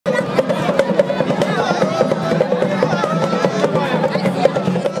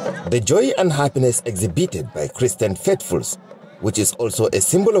The joy and happiness exhibited by Christian faithfuls, which is also a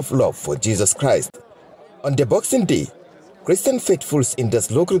symbol of love for Jesus Christ. On the Boxing Day, Christian faithfuls in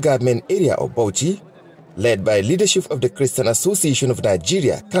this local government area of Bauchi, led by leadership of the Christian Association of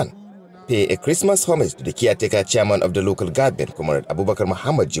Nigeria, CAN, pay a Christmas homage to the caretaker chairman of the local government, Comrade Abubakar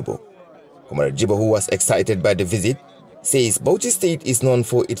Muhammad Jibo. Comrade Jibo, who was excited by the visit, says Bauchi State is known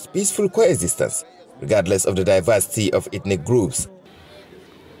for its peaceful coexistence, regardless of the diversity of ethnic groups.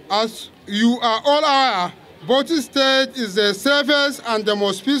 As you are all aware, Bauchi State is the safest and the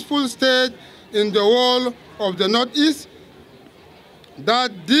most peaceful state in the whole of the Northeast.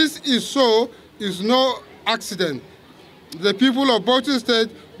 That this is so is no accident. The people of Bauchi State,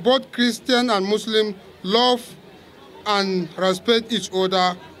 both Christian and Muslim, love and respect each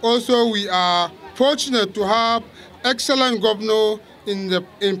other. Also, we are fortunate to have excellent governor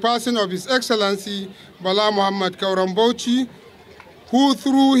in person of His Excellency Bala Muhammad Kauram Bauchi, who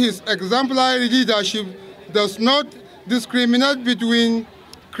through his exemplary leadership does not discriminate between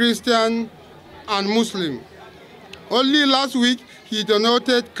Christian and Muslim. Only last week, he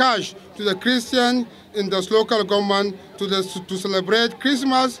donated cash to the Christian in this local government to celebrate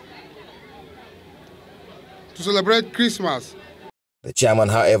Christmas. The chairman,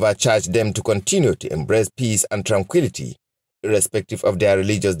 however, charged them to continue to embrace peace and tranquility, irrespective of their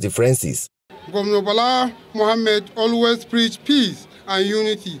religious differences. Governor Bala Muhammad always preached peace and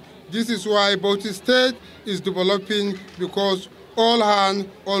unity. This is why Bauchi State is developing, because all hands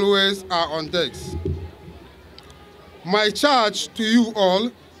always are on decks. My charge to you all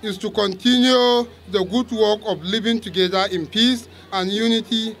is to continue the good work of living together in peace and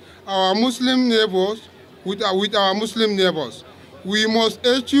unity with our Muslim neighbors. We must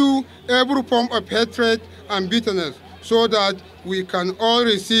eschew every form of hatred and bitterness so that we can all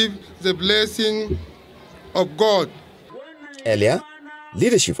receive the blessing of God. Earlier,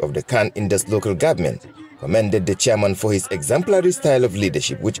 leadership of the CAN in this local government commended the chairman for his exemplary style of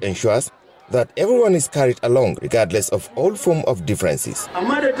leadership, which ensures that everyone is carried along regardless of all form of differences.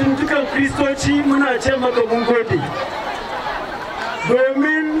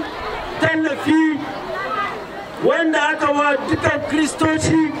 Domin tallafi wanda aka wa dukan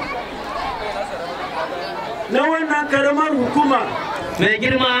Kristoci na wannan karamar hukuma. Mai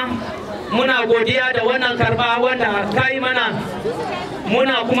girma, muna godiya da wannan karba wanda kai mana,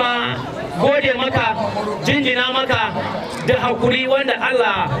 muna kuma gode maka, jinjina maka da hakuri wanda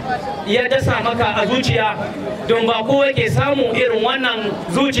Allah ya dasa maka a zuciya, don ba kowa ke samu irin wannan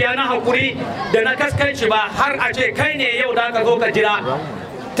zuciya na hakuri da na kaskanci ba, har a ce kai ne yau da ka zo ka jira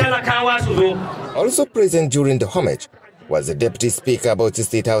talakawa su zo. Also present during the homage was the Deputy Speaker of the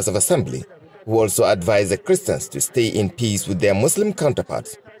State House of Assembly, who also advised the Christians to stay in peace with their Muslim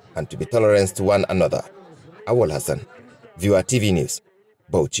counterparts and to be tolerant to one another. Awal Hassan, Viewer TV News,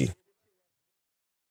 Bauchi.